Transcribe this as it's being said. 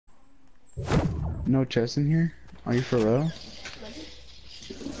No chest in here? Are you for real?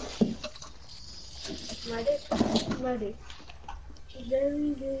 Ready.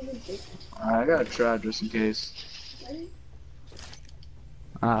 Very, very big. I gotta try just in case. Ready?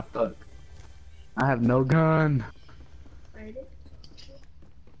 Ah, fuck. I have no gun. Ready?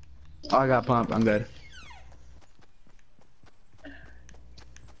 Oh, I got pump. I'm good.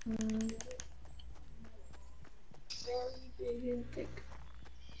 Very big and thick.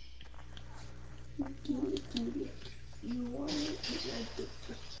 You want it like this.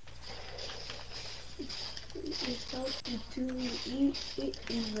 It's healthy to eat it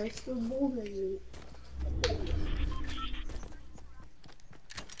in vegetable and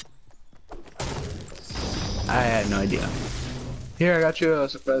I had no idea. Here, I got you a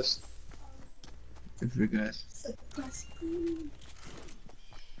suppress. If you're good. suppress green.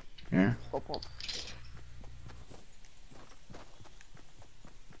 Here. Oh,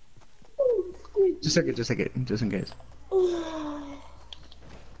 squid. Just take it, just in case. Oh.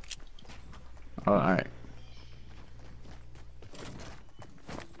 Oh, alright.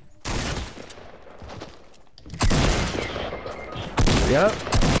 Yep.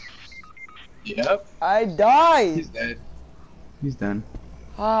 Yep. I died. He's dead. He's done.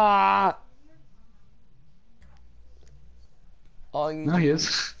 Ah. Oh, you. No, he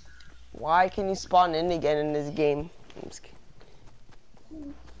is. Why can you spawn in again in this game? I'm just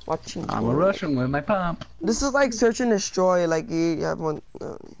kidding. Watching. I'm a Russian with my pump. This is like search and destroy. Like you have one. Hey,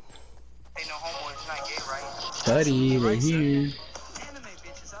 no homo, it's not gay, right? Buddy, we're here. Anime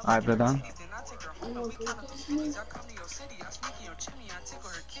bitches, I Alright, brother. titties, then I take her home, and we kinda cities. I come to your city, I sneak in your chimney, I tickle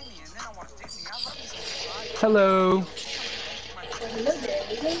her kidney, and then I watch Disney. I love you so Hello. Hello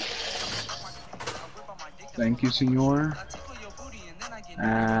there. Thank you, senor.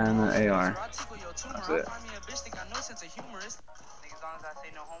 And an AR. That's it.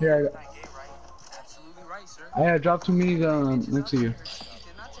 Here, I dropped two minis next to you.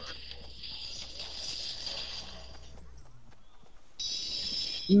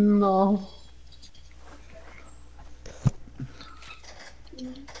 No.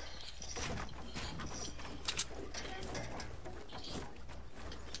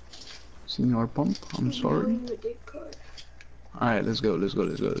 Senor Pump, I'm sorry. Alright, let's go. Let's go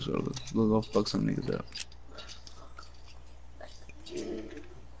fuck some niggas up.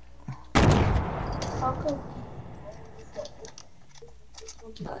 How come?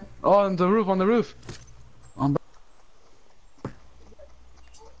 Oh, on the roof. On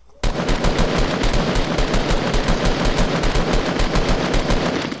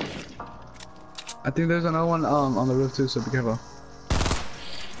I think there's another one on the roof too, so be careful.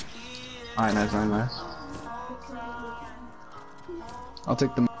 Alright, nice. I'll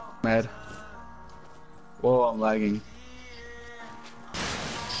take the med. Whoa, I'm lagging.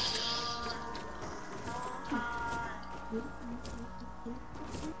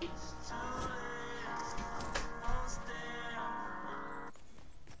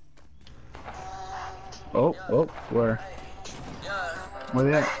 Oh, where? Where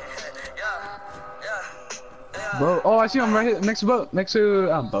they at? Boat. Oh, I see him right here, next to boat. Next to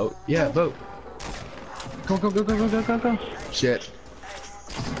boat. Yeah, boat. Go. Shit.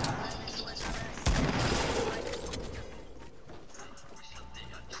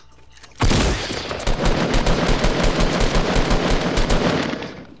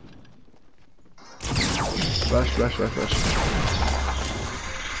 Rush.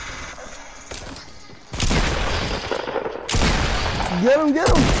 Get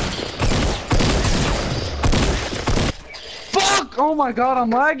him! Fuck! Oh my god, I'm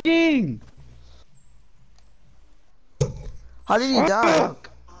lagging! How did you die? Fuck!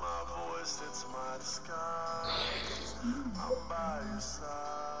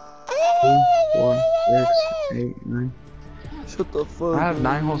 2, 4, 6, 8, 9. Shut the fuck. I have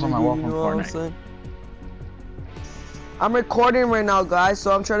 9 holes on my wall from You know what I'm Fortnite. saying? I'm recording right now, guys,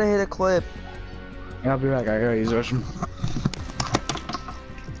 so I'm trying to hit a clip. Yeah, I'll be back. I gotta use the restroom.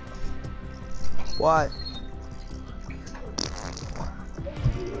 Why?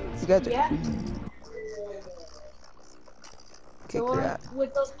 You guys are Yeah. kick The your one ass.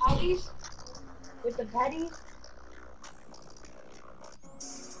 with those patties? With the patties?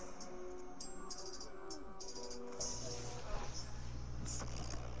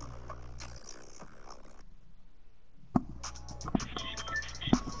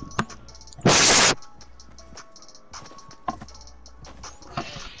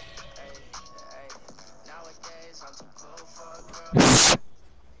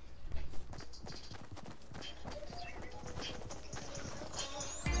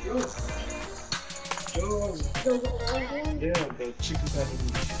 Yeah, the chicken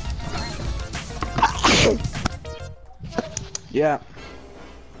Yeah.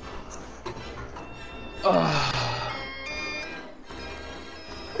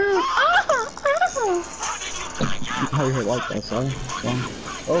 How you heard like that song?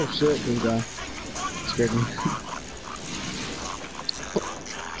 Oh shit, this guy scared me.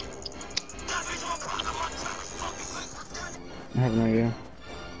 I have no idea.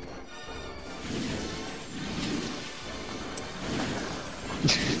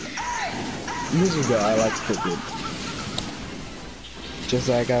 This is guy I like to play good. Just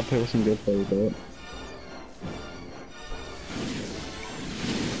like I gotta play with some good players, though.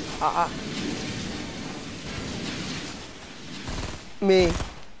 Me.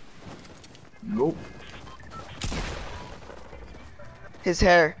 Nope. His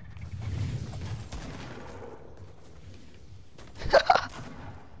hair.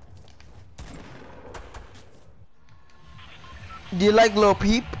 Do you like Lil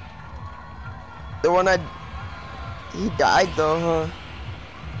Peep? The one he died though, huh?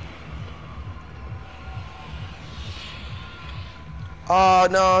 Oh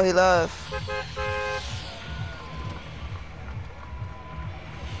no, he left.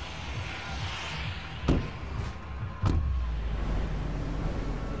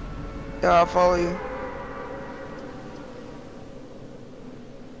 Yeah, I'll follow you.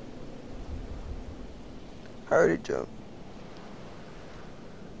 I already jumped.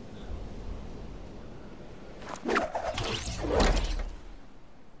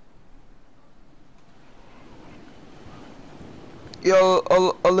 Yo,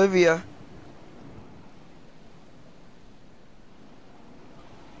 Olivia.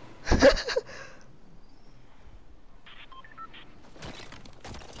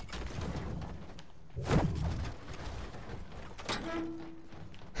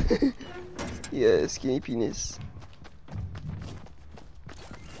 Yeah, skinny penis.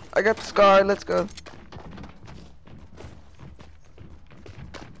 I got the scar, let's go.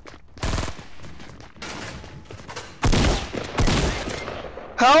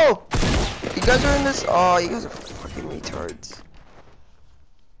 Help! You guys are in this? Oh, you guys are fucking retards.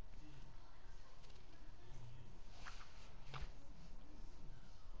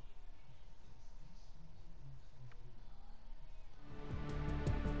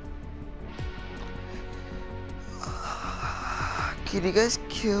 Can you guys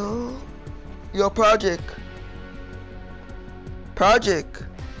kill? Yo, Project. Project.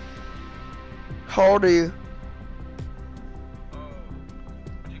 How old are you?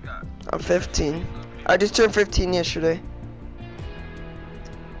 What you got? I'm 15. I just turned 15 yesterday.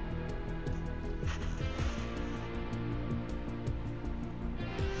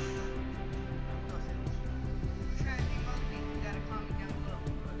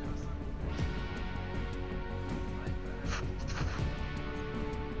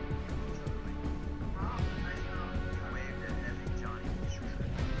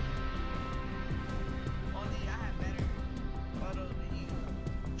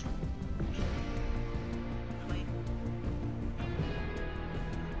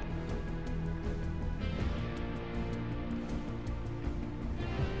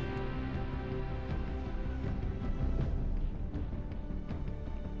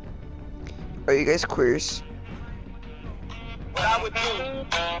 Are you guys queers? What I would do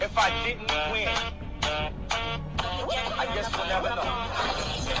if I didn't win. I guess we'll never know.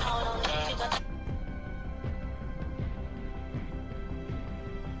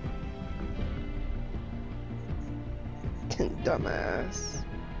 Dumbass.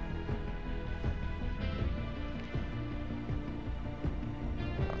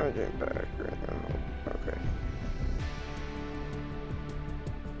 I'm getting back right now. Okay.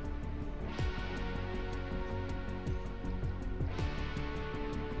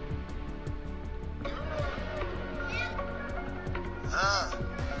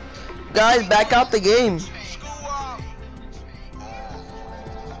 Guys, back out the game.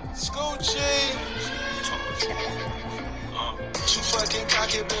 School G. Too fucking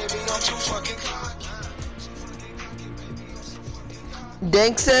cocky, baby. I'm too fucking cocky.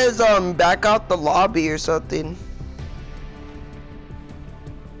 Dank says back out the lobby or something.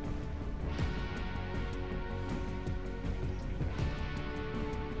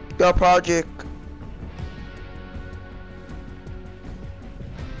 Yo, Project.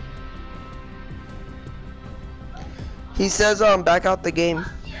 He says back out the game.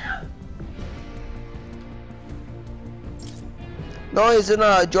 No, he's in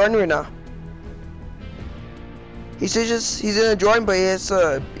a join right now. He said he's in a join, but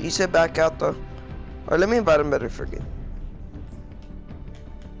he said back out though. Or let me invite him better forget.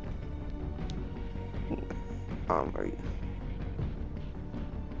 Where are you?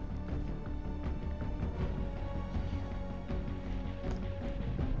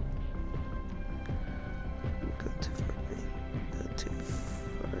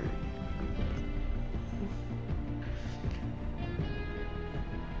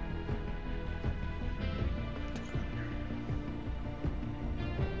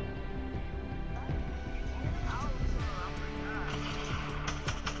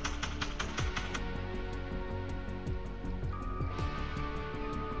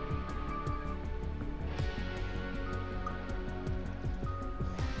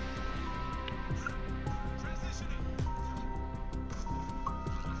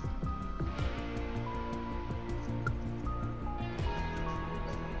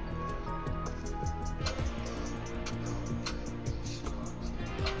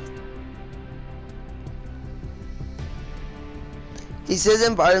 He says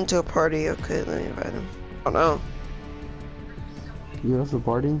invite him to a party. Okay, let me invite him. Oh no. You left the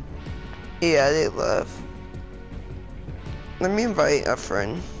party? Yeah, they left. Let me invite a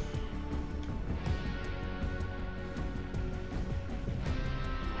friend.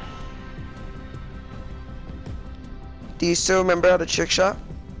 Do you still remember how to trick shot?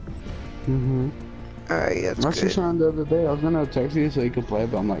 Mm-hmm. Alright, that's I was just good. trying the other day. I was gonna text you so you could play,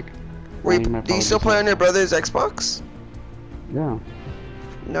 but I'm like, Wait, I might do you probably still do play on your something. brother's Xbox? Yeah.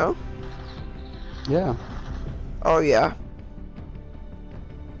 No? Yeah. Oh yeah.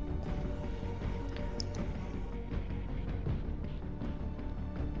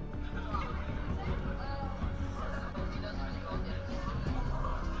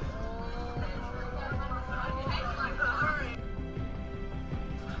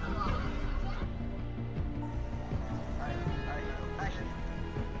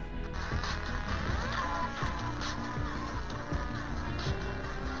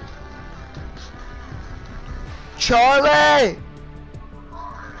 Charlie!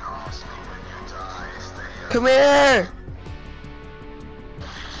 Come here!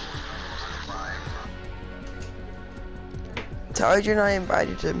 Tell her you're not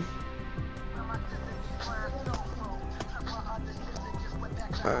invited him.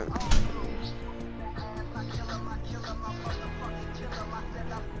 Alright.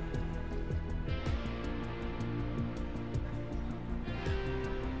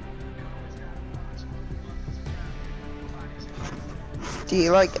 Do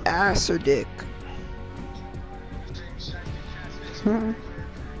you like ass or dick?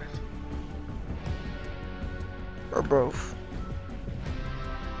 Or both?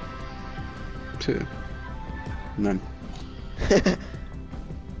 Two. None.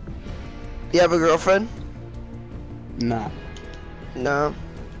 You have a girlfriend? Nah. No.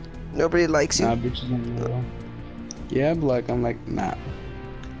 Nobody likes you? Nah, bitches ain't real. Yeah, but like, I'm like, nah.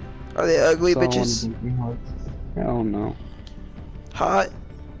 Are they ugly So I don't wanna bitches? break your heart. Hell no. Hot?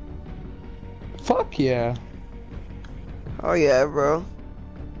 Fuck yeah. Oh yeah, bro.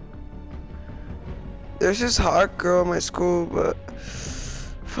 There's this hot girl in my school, but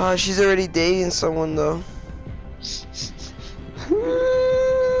fuck, she's already dating someone though.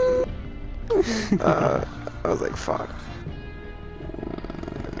 I was like, fuck.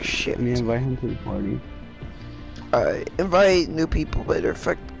 Shit. Let me invite him to the party. I invite new people, but they're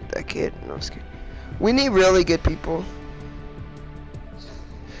fuck that kid. No, I'm just kidding. We need really good people.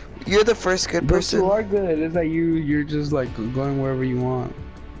 You're the first good Those person. two are good. It's like you're just like going wherever you want.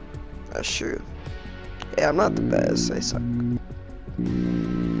 That's true. Yeah, I'm not the best. I suck.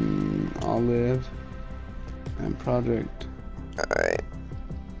 Olive and Project. Alright.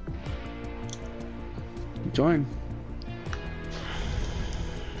 Join.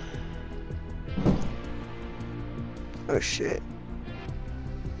 Oh shit.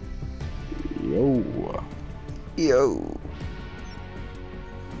 Yo. Yo.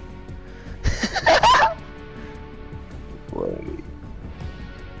 Wait.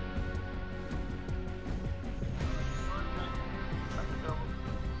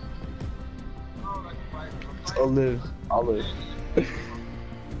 Olive. Olive.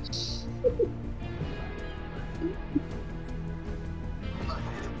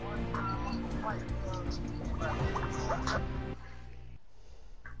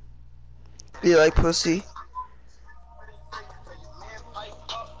 Do you like pussy?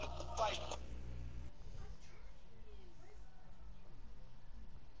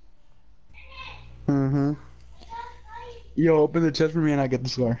 Mm-hmm. Yo, open the chest for me and I get the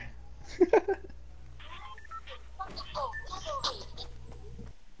scar.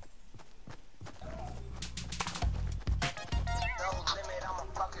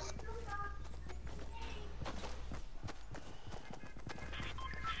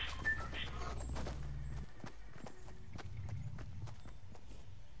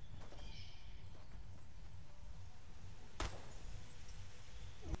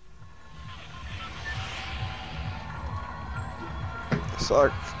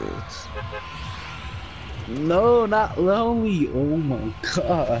 Sorry, foods. No, not lonely. Oh my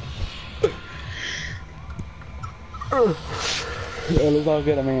god. Yeah, it's all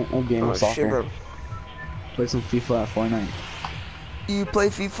good. I mean, I'm game Oh of shit, soccer. bro. Play some FIFA at Fortnite. You play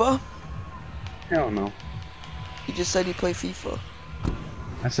FIFA? Hell no. You just said you play FIFA.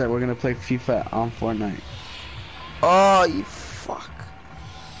 I said we're gonna play FIFA on Fortnite. Oh, you fuck.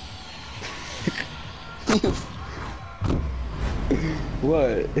 you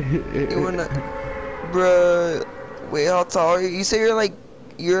What? You wanna, bruh? Wait, how tall are you? You say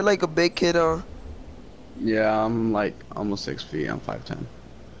you're like a big kid, huh? Yeah, I'm like almost 6 feet. I'm 5'10".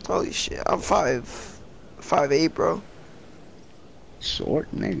 Holy shit, I'm 5'8", bro.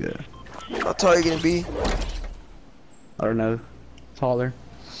 Short nigga. How tall are you gonna be? I don't know. Taller.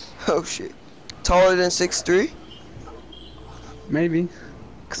 Oh shit. Taller than 6'3"? Maybe.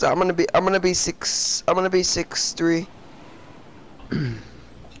 Cause I'm gonna be 6'3".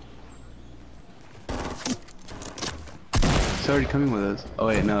 He's already coming with us. Oh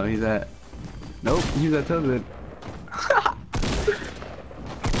wait, no, he's at. Nope, he's at Tilted.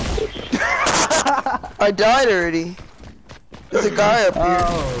 I died already. There's a guy up here.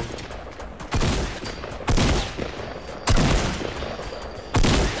 Oh.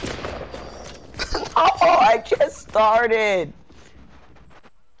 Oh, I just started.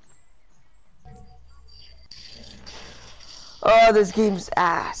 Oh, this game's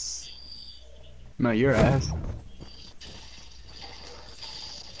ass. No, your ass.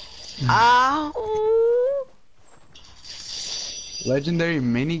 Ow. Legendary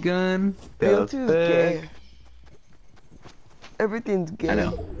minigun. Feel The too fuck? gay. Everything's gay. I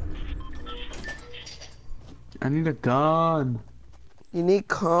know. I need a gun. You need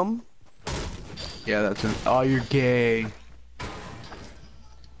cum? Yeah, that's it. Oh, you're gay.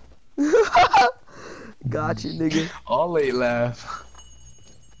 Got you, nigga. All late laugh.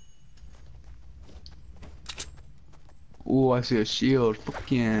 Ooh, I see a shield.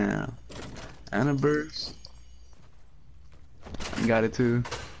 Fuck yeah. And a burst. Got it too.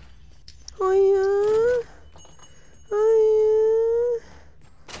 Oh yeah. Oh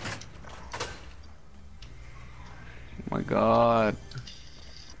Oh my god. yeah.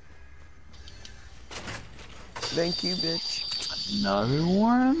 Thank you, bitch. Another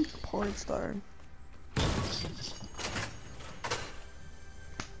one? Porn star.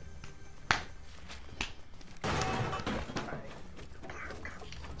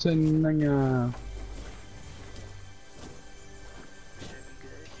 Senanga.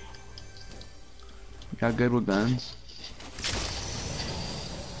 Got good with guns.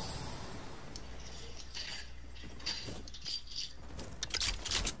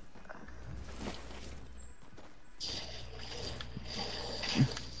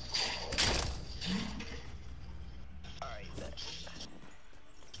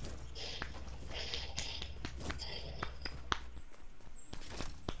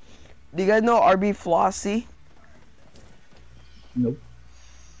 Do you guys know RB Flossie? Nope.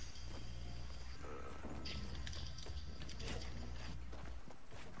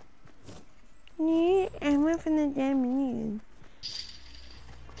 Yeah, I went from the damn.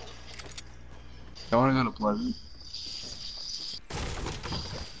 I wanna go to Pleasant.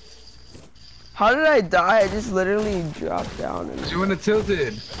 How did I die? I just literally dropped down and You went to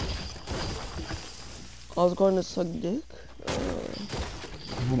Tilted. I was going to suck dick.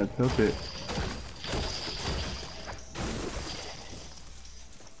 I'm gonna tilt it.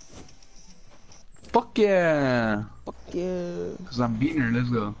 Fuck yeah! Fuck yeah. Cause I'm beating her, let's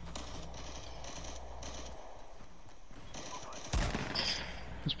go.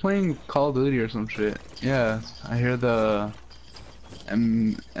 Just playing Call of Duty or some shit. Yeah, I hear the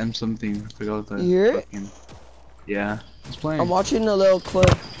M something. I forgot what the You hear it? fucking. Yeah, just playing. I'm watching a little clip.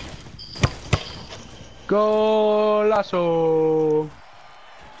 Golazo!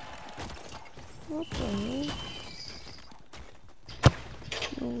 What the hell?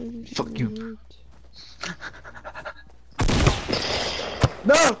 Fuck you.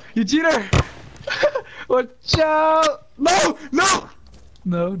 No! You cheater! Watch out! No! No!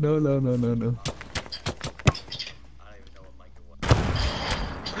 No, no, no, no, no, no.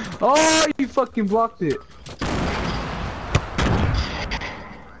 Oh, you fucking blocked it.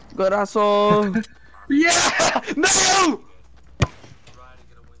 Corazón. Yeah! No!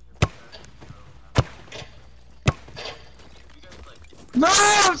 No,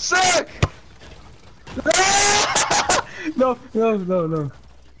 I'm sick! No, no, no, no.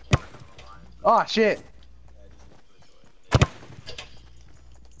 Oh, shit.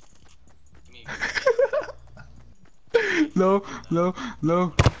 No, no,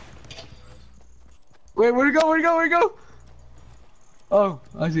 no. Wait, where'd it go? Where'd it go? Where'd it go? Oh,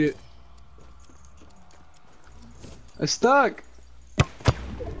 I see it. It's stuck.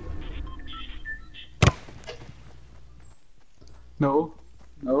 No,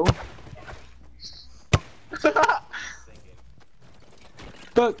 no.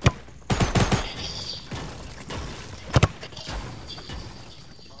 Stuck.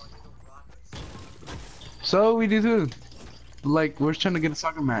 So we do too. Like, we're trying to get a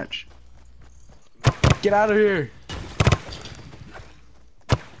soccer match. Get out of here.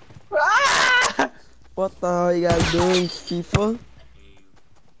 Ah! What the hell you guys doing? FIFA?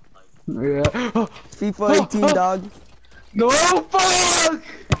 Yeah. FIFA 18, dog. No, fuck!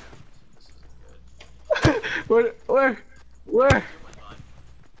 Where?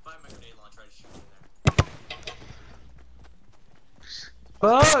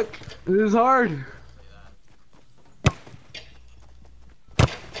 Fuck! This is hard.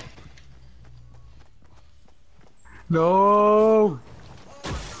 No. Oh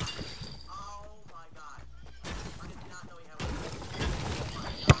my god. I did not know he had one.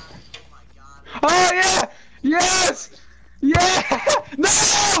 Oh my god. Oh yeah! Yes! Yeah!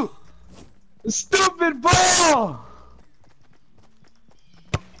 No! Stupid ball!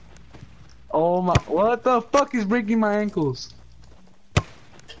 Oh my! What the fuck is breaking my ankles?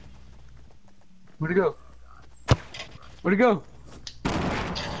 Where'd it go? Where'd it go? Uh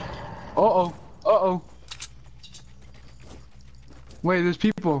oh. Uh oh. Wait, there's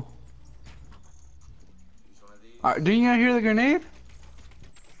people. Use one of these. Do you not hear the grenade?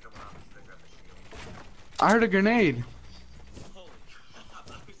 Come on, let's grab the shield. I heard a grenade. Holy crap,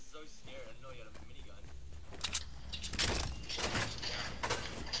 I was so scared. I didn't know you had a minigun.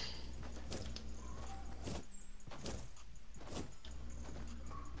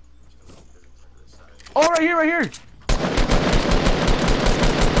 Oh, right here, right here.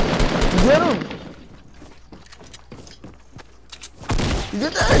 Get him!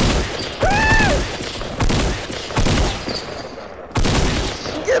 Get that!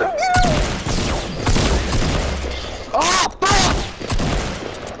 Get him! Get him! Oh, fuck!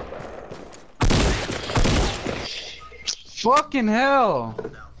 Fucking hell.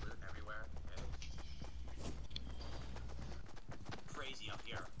 Now, loot everywhere. Okay. Crazy up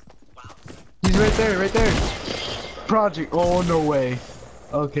here. Wow. He's right there, right there. Project. Oh, no way.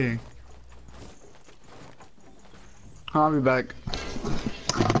 Okay. I'll be back.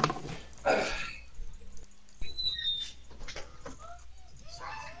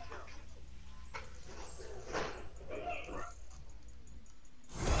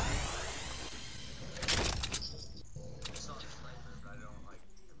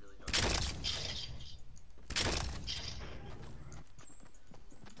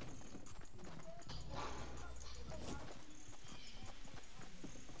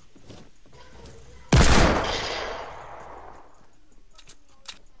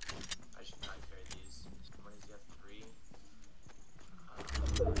 I should probably carry these. How many does he have? 3?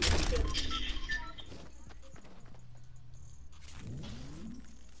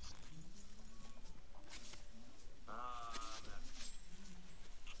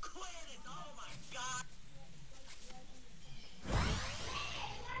 Quit it! Oh my god!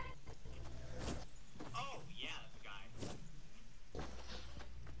 Oh, yeah, that's a guy.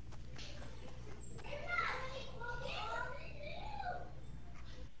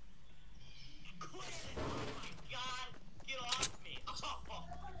 Quit it! Oh my god! Get off me! Oh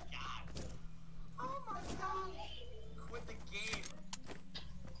my god! Oh my god! Quit the game!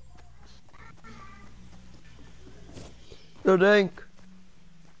 Yo, Dank.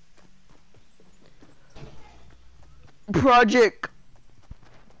 Project.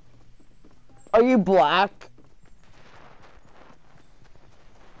 Are you black?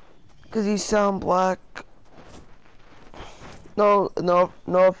 Cause you sound black. No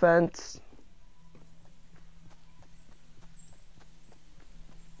offense.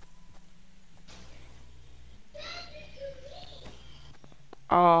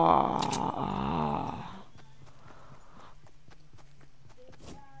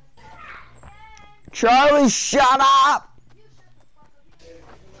 Charlie, shut up!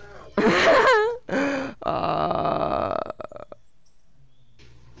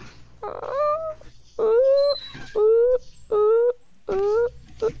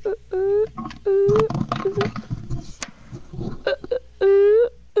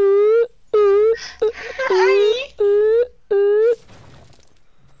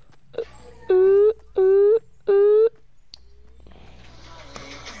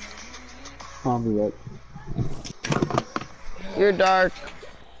 I'll be back. You're dark.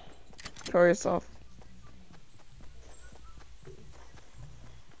 Show yourself.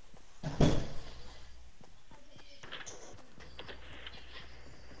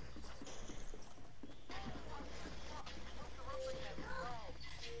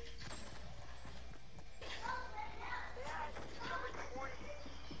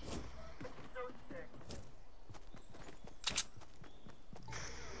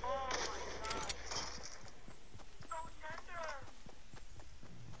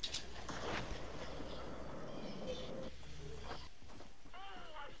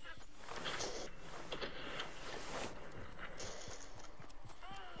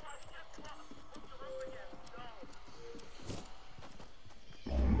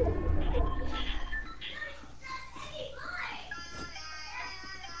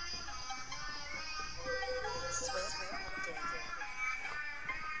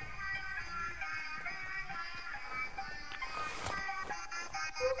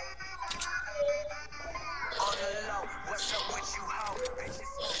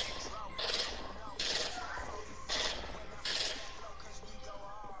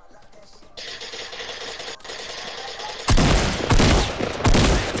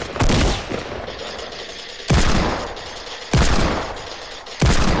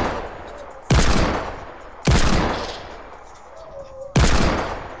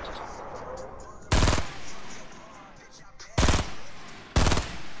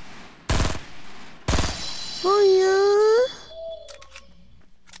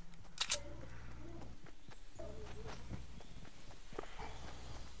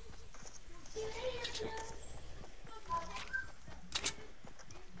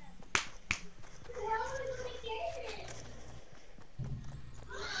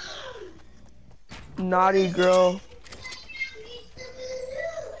 naughty girl.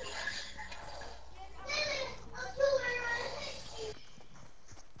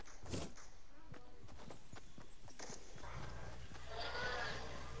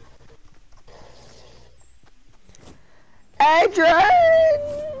 Adrian!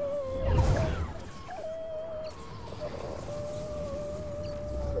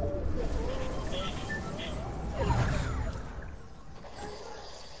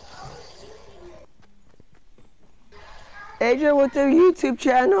 Adrian with their YouTube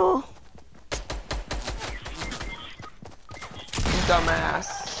channel.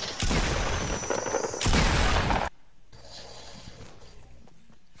 Dumbass.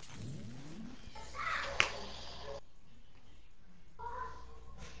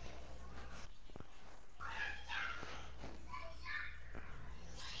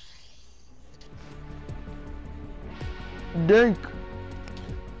 Dink.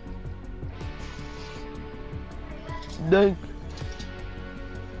 Dink.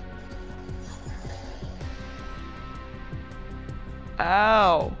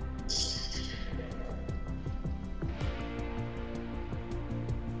 Ow.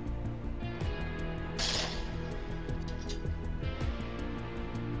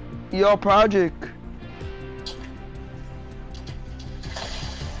 Yo, Project.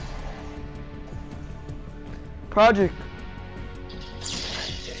 Project.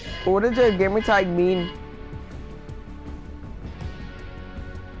 What does your gamer tag mean?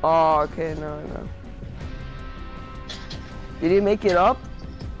 Oh, okay, no. Did you make it up?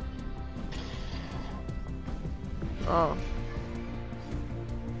 Oh.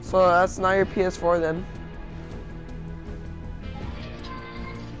 So that's not your PS4 then.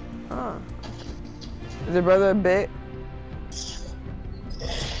 Ah. Is your brother a bit?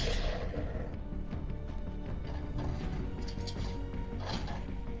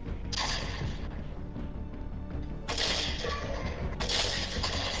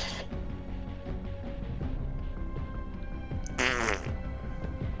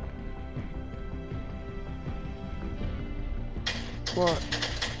 What?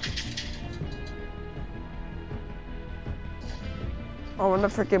 Oh, on the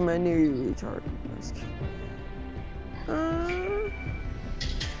freaking menu, you retard.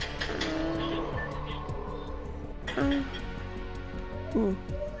 Ooh.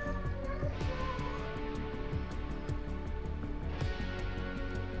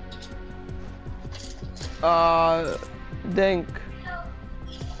 Dink.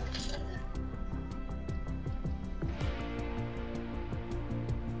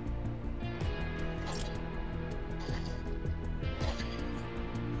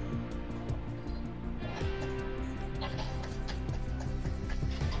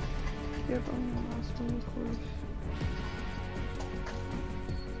 Yep, I'm the last one, of course.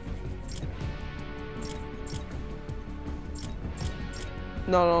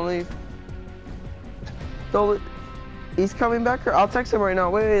 No, don't leave. Don't leave. He's coming back here. I'll text him right now.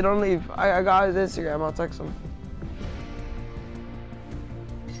 Wait, don't leave. I got his Instagram. I'll text him.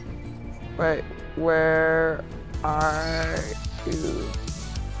 Wait, where are you?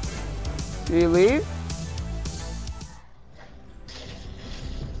 Do you leave?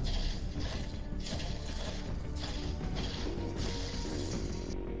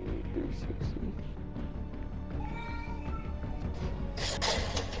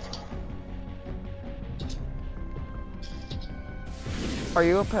 Are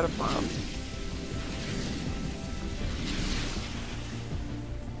you a pedophile?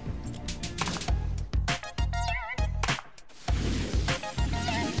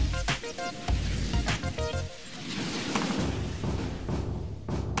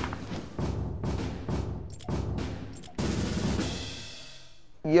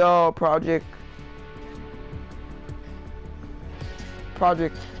 Yo, Project.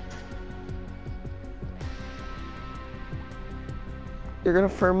 You're gonna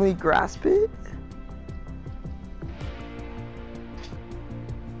firmly grasp it?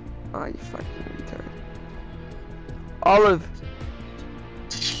 Oh, you fucking retard. Olive.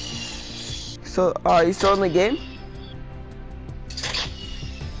 So, you still in the game?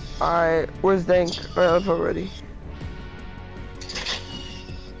 Alright, where's Dank? I left already.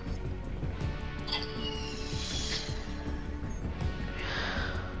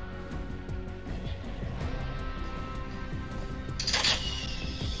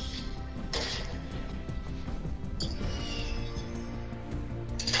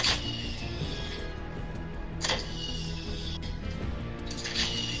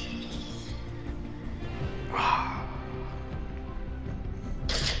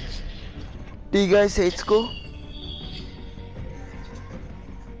 Do you guys hate school?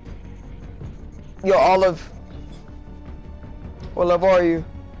 Yo, Olive. What level are you?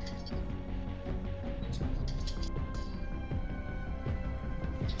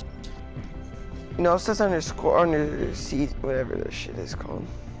 You know, it says on your score, on your seat, whatever this shit is called.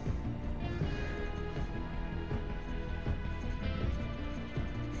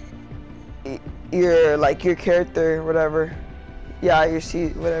 Your, like, your character, whatever. Yeah, your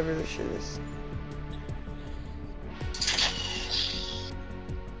seat, whatever this shit is.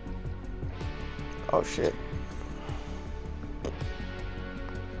 Oh shit.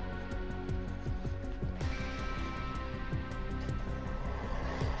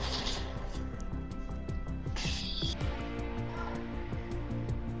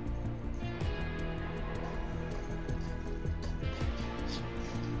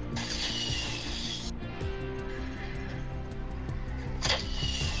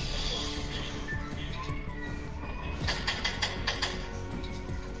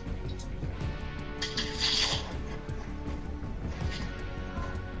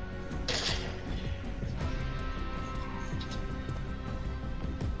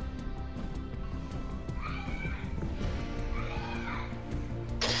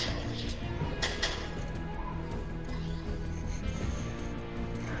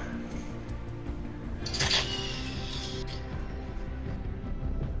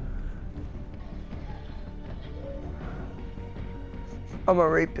 I'm a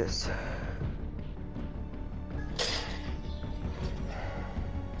rapist.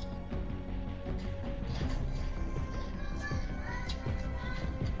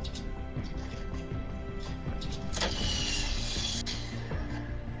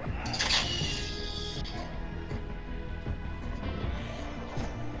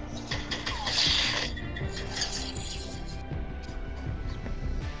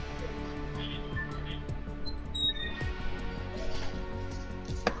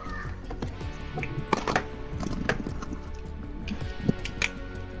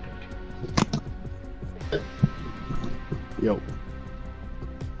 Yo.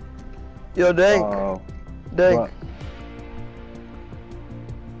 Yo, Dank. Dank. What?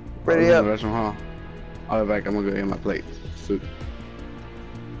 Ready up. Restroom, huh? I'll be back. I'm gonna go get my plate. Food.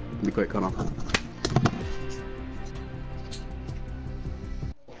 Be quick, hold on.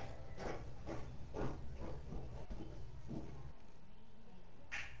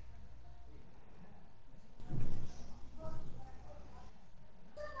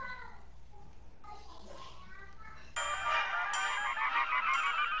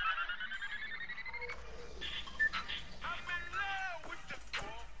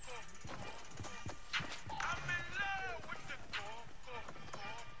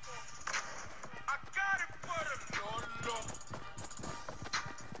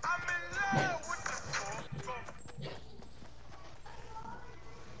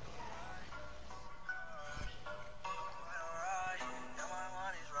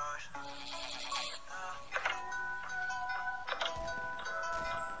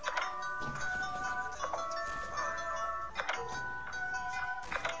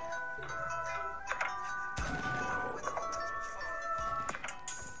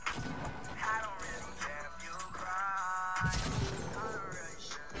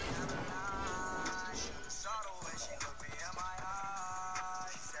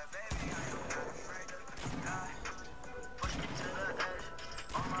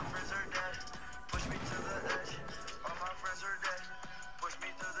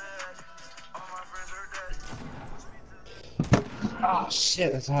 Oh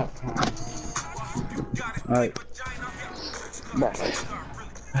shit, that's hot. Alright.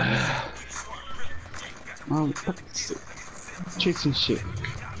 I'm fucking sick. Chasing shit.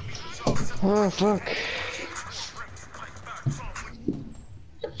 Oh fuck.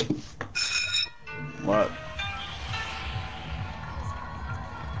 What?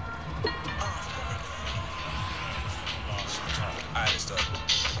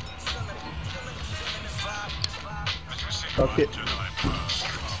 Fuck it.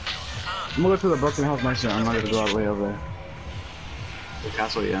 I'm gonna go to the broken house myself. I'm not gonna go all the way over there. The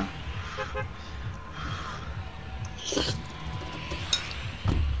castle, yeah.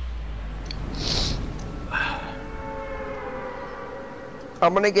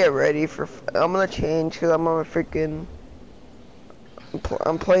 I'm gonna get ready for. I'm gonna change because I'm on a freaking.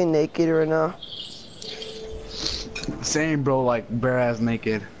 I'm playing naked right now. Same, bro. Like bare ass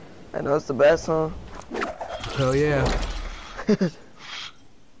naked. I know it's the best, huh? Hell yeah.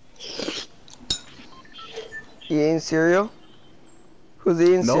 You eating cereal? Who's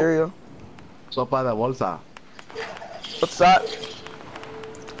eating Nope. cereal? Sopa de bolsa. What's that?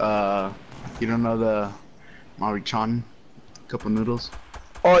 You don't know the Maruchan cup of noodles?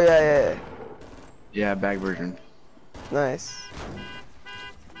 Oh yeah, yeah, yeah. Yeah, bag version. Nice.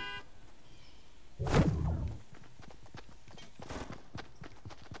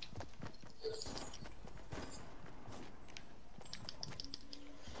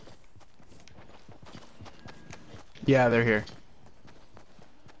 Yeah, they're here.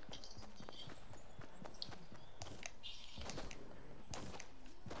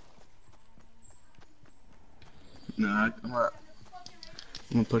 No, I'm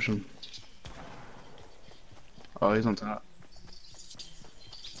gonna push him. Oh, he's on top.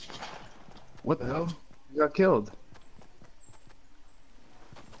 What the hell? He got killed.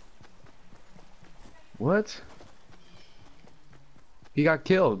 What? He got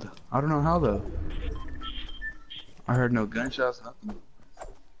killed. I don't know how though. I heard no gunshots, nothing.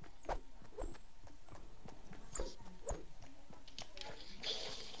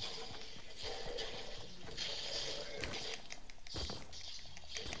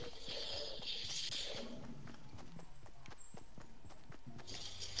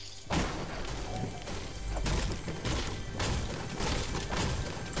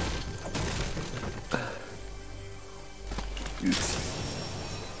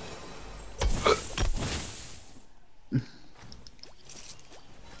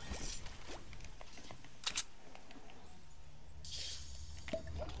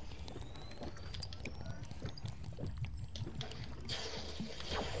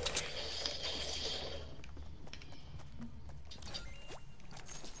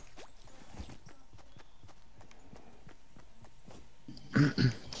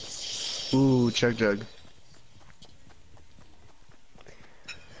 Ooh, chug jug.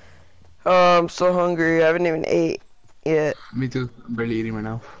 Oh, I'm so hungry. I haven't even ate yet. Me too. I'm barely eating right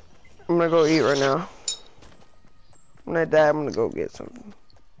now. I'm gonna go eat right now. When I die, I'm gonna go get something.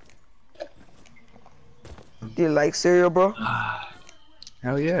 Do you like cereal, bro?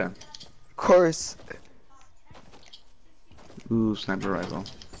 Hell yeah. Of course. Ooh, sniper rifle.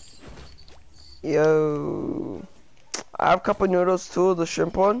 Yo. I have cup of noodles too, the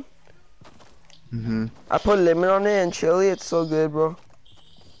shrimp one. Mm-hmm. I put lemon on it and chili. It's so good, bro.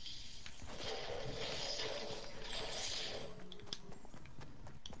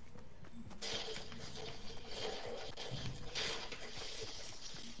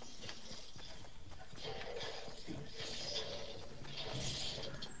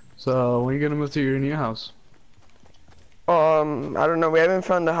 So, when are you gonna move to your new house? I don't know. We haven't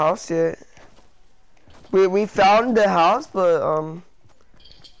found the house yet. We found the house, but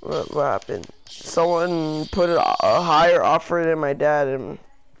what happened? Someone put a higher offer than my dad, and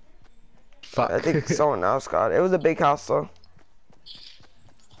Fuck. I think someone else got it. It was a big house though.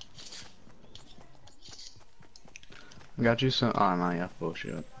 Got you some. Oh, no, yeah,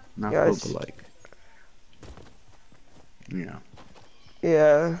 bullshit. Not full, Guys. but like. Yeah.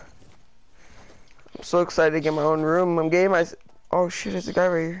 Yeah. I'm so excited to get my own room. I'm getting my. Oh shit! There's a guy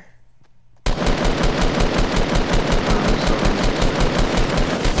right here.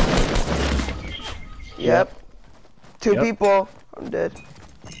 Yep. Two Yep. people. I'm dead.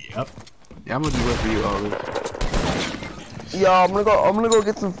 Yep. Yeah, I'm gonna do it for you, Ollie. Yo, I'm gonna go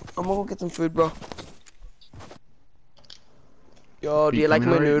get some. I'm gonna go get some food, bro. Yo, do you like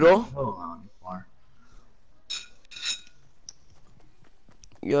my noodle?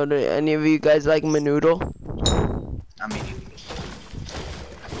 Yo, do any of you guys like my noodle? I mean,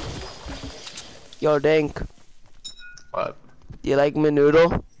 Yo, Dank, what? do you like my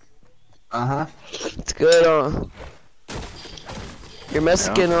noodle? Uh-huh. It's good, huh? You're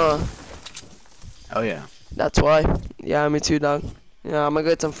Mexican, huh? Oh, yeah. That's why. Yeah, me too, dog. Yeah, I'm gonna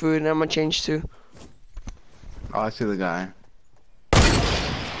get some food and I'm gonna change too. Oh, I see the guy.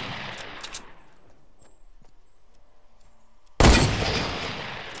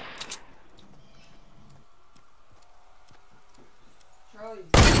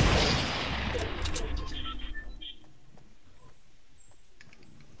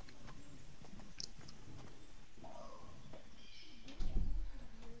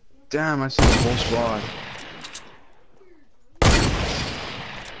 Damn, I see the whole squad.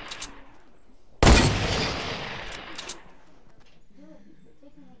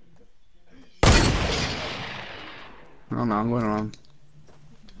 Oh no, I'm going wrong.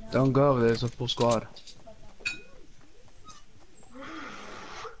 Don't go, there's a full squad.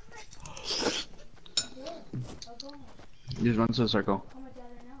 Just run to the circle.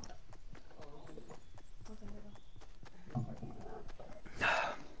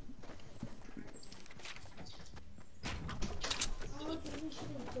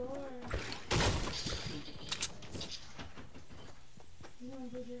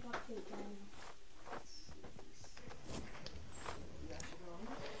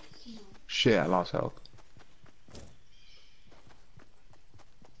 Shit, I lost health.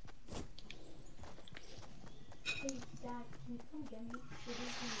 Hey, Dad, can you come get me?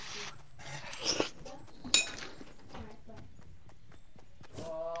 Sugar's gonna see. Alright, bye.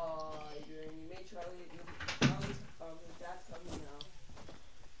 Oh, Adrian, you made Charlie's his dad's coming now.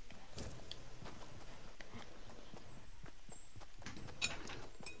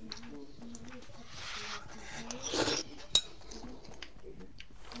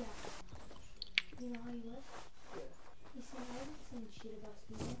 Yeah. You know how he was? He said I was saying shit about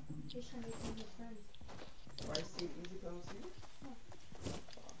Steven. He's trying to make me his friends. Why Steve Easy come see you?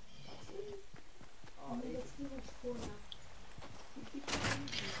 I'm gonna get Steven's school now. He says that he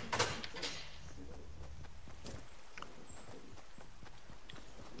makes sense.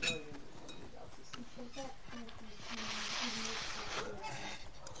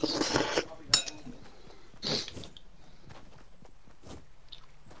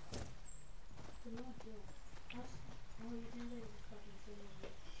 But no, Joe. Us? Oh, you think that is fucking silly.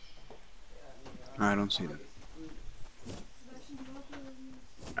 I don't see them.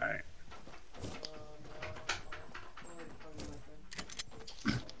 Alright.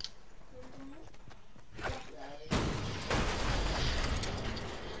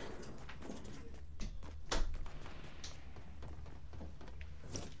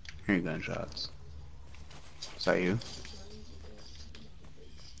 Hear gunshots. Is that you?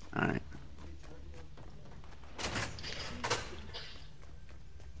 Alright.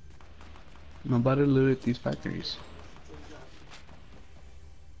 I'm about to loot at these factories.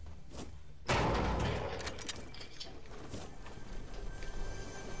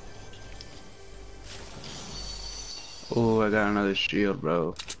 Oh, I got another shield,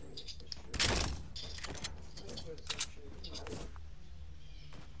 bro.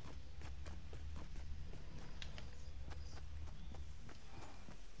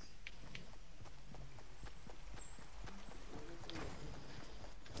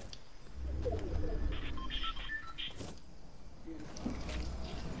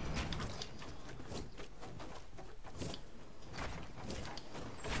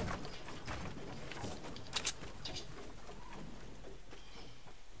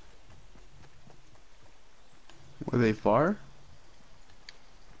 Were they far?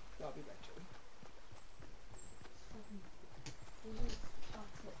 I'll be back to you.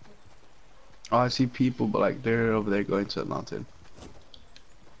 Oh, I see people, but like they're over there going to the mountain.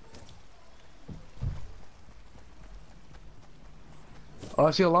 Oh,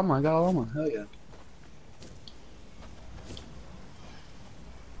 I see a llama. I got a llama. Hell yeah.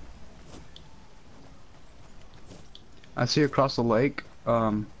 I see across the lake.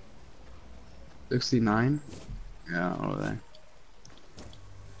 69. Yeah, over there.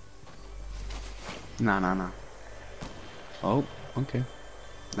 Nah. Oh, okay.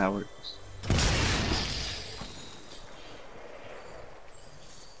 That works.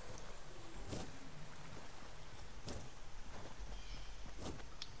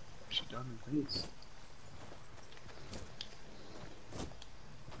 She done her face.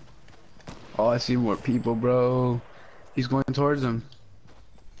 Oh, I see more people, bro. He's going towards them.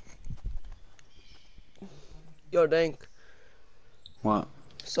 Yo, Dank. What?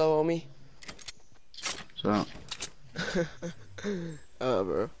 So, homie. So,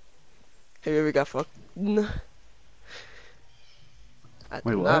 Bro. Have you ever got fucked? wait,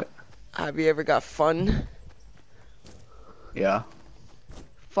 what? Have you ever got fun? Yeah.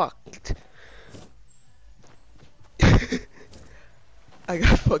 Fucked. I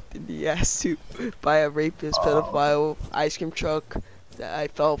got fucked in the ass too by a rapist, pedophile, ice cream truck that I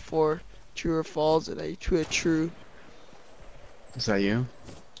fell for. True or false? And I threw a true. Is that you?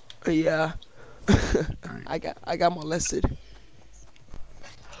 Yeah. I got molested.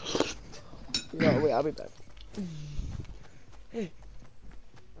 Yo, wait, I'll be back. Hey.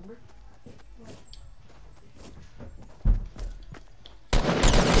 Remember?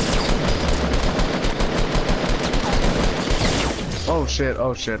 Oh shit,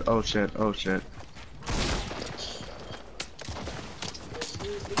 oh shit, oh shit, oh shit.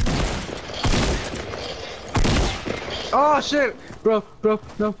 Oh shit! Bro,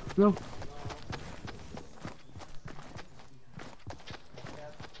 no.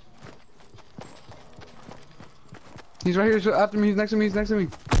 He's right here, so after me, he's next to me,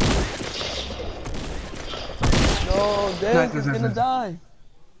 No, Dank is Nice. gonna die.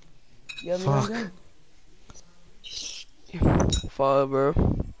 You have me on Dank. Fuck, bro.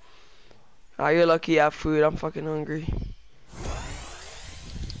 Ah, you're lucky you have food. I'm fucking hungry.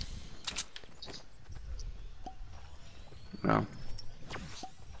 No.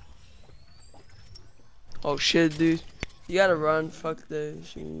 Oh shit, dude. You gotta run. Fuck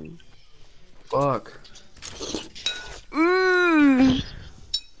this. Fuck. Mm.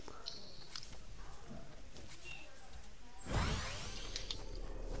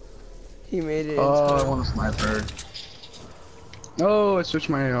 He made it. Oh, I Into want a sniper. Oh, I switched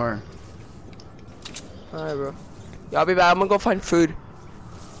my AR. Alright, bro. Yeah, I'll be back. I'm gonna go find food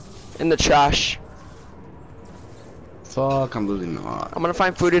in the trash. Fuck, I'm losing a lot. I'm gonna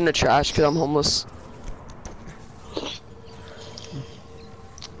find food in the trash because I'm homeless.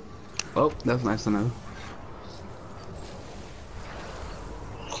 Oh, that's nice to know.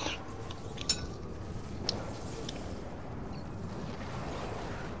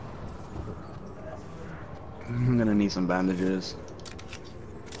 I'm gonna need some bandages.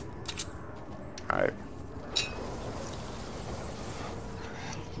 Alright.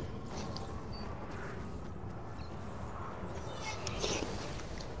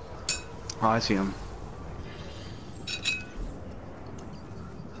 Oh, I see him.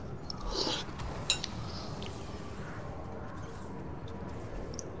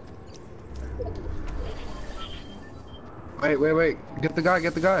 Wait. Get the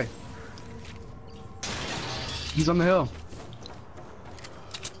guy. He's on the hill.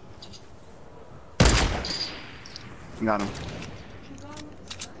 Got him.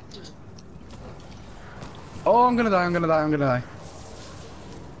 Oh, I'm gonna die.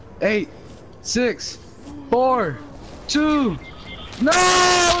 8, 6, 4, 2. No,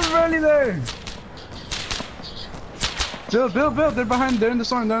 I was really there. Bill, they're behind. They're in the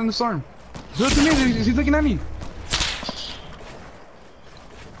storm. Do it to me. He's looking at me.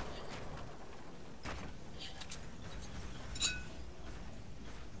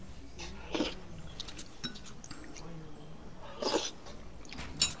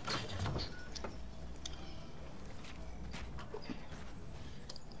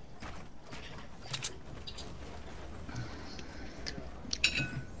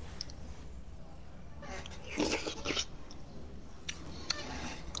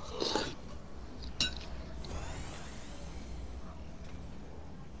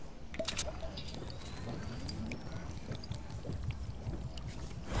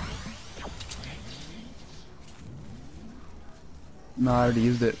 No, I already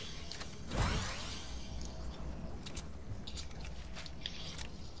used it.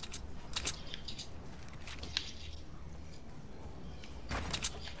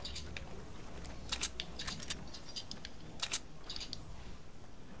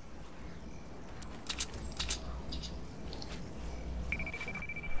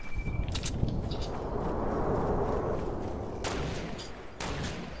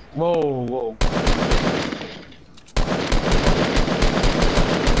 Whoa.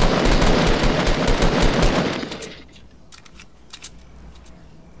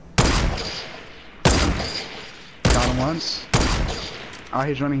 Got him once. Ah,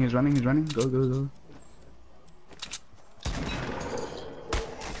 he's running. Go.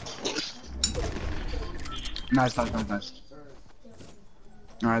 Nice.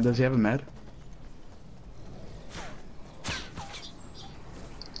 Alright, does he have a med?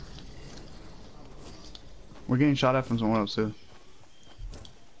 We're getting shot at from somewhere else too.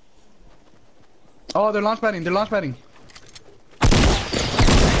 Oh, they're launch padding.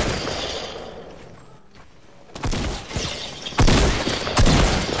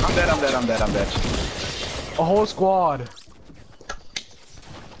 I'm dead. A whole squad.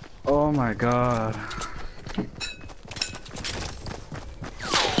 Oh my god.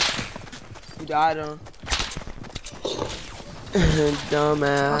 You died, huh?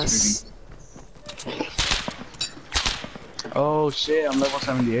 Dumbass. Oh shit, I'm level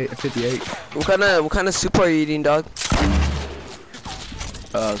 58. What kind of soup are you eating, dog?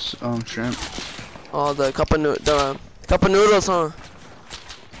 Shrimp. Oh, the cup of noodles, huh?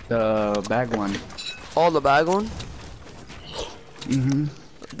 The bag one. Oh, the bag one? Mm-hmm.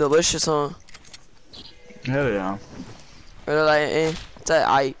 Delicious, huh? Hell yeah. Or like, it's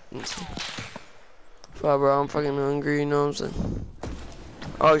like, Fuck, bro, I'm fucking hungry, you know what I'm saying?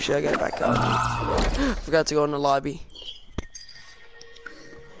 Oh shit, I gotta back up. Forgot to go in the lobby.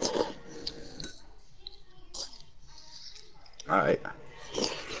 Alright.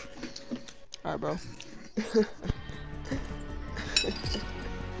 Alright, bro.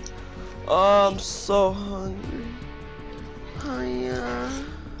 Oh, I'm so hungry. Hiya.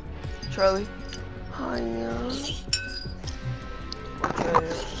 Charlie. Hiya.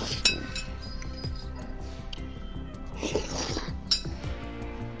 Okay.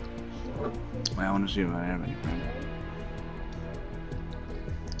 Wait, I want to see if I have any friends.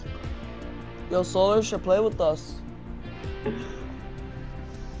 Yo, Solar should play with us.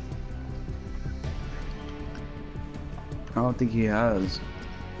 I don't think he has.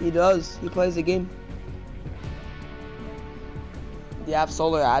 He does. He plays the game. Do you have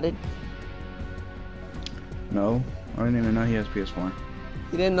solar added? No, I didn't even know he has PS4.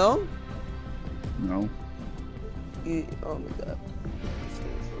 You didn't know? No. Oh my god.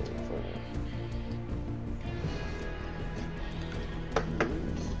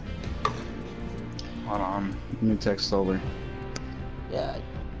 Hold on. Let me text Solar. Yeah, I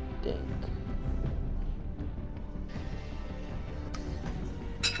think.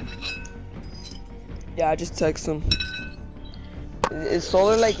 Yeah, I just text him. Is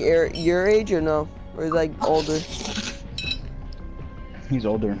Solar like your age or no? Or is like older? He's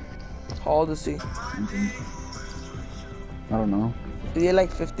older. How old is he? I don't know. Is he like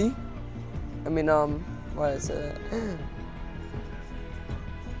 50? I mean, why did I say that? Hey,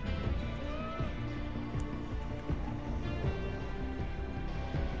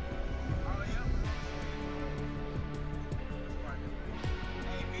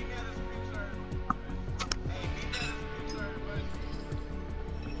 meet me at this picture. Hey, meet me at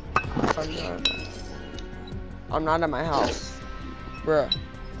this picture, I'm not at my house. Bruh.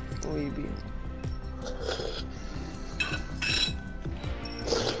 Where you be?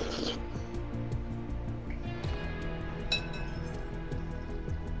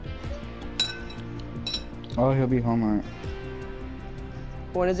 Oh, he'll be home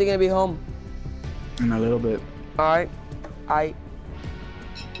When is he gonna be home? in a little bit. Alright. I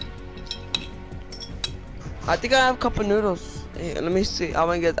think I have a couple noodles. Hey, let me see.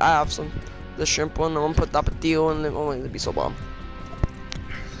 I have some. The shrimp one. I'm gonna put tapatio and then oh, it'll be so bomb.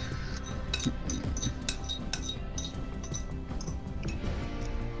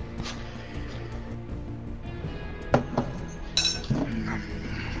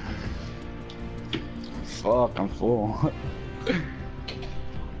 Fuck, I'm full.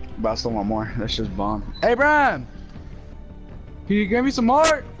 But I still want more. That's just bomb. Hey, Brian! Can you give me some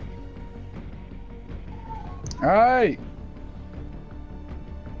more? Alright.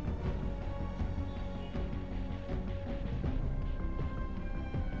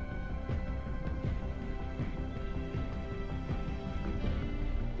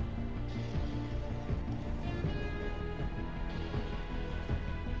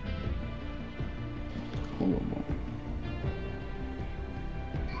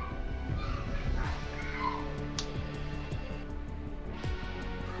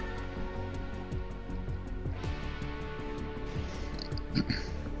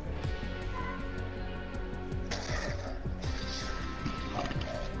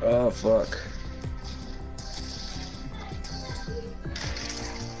 Oh, fuck.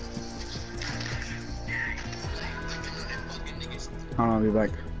 I'll be back.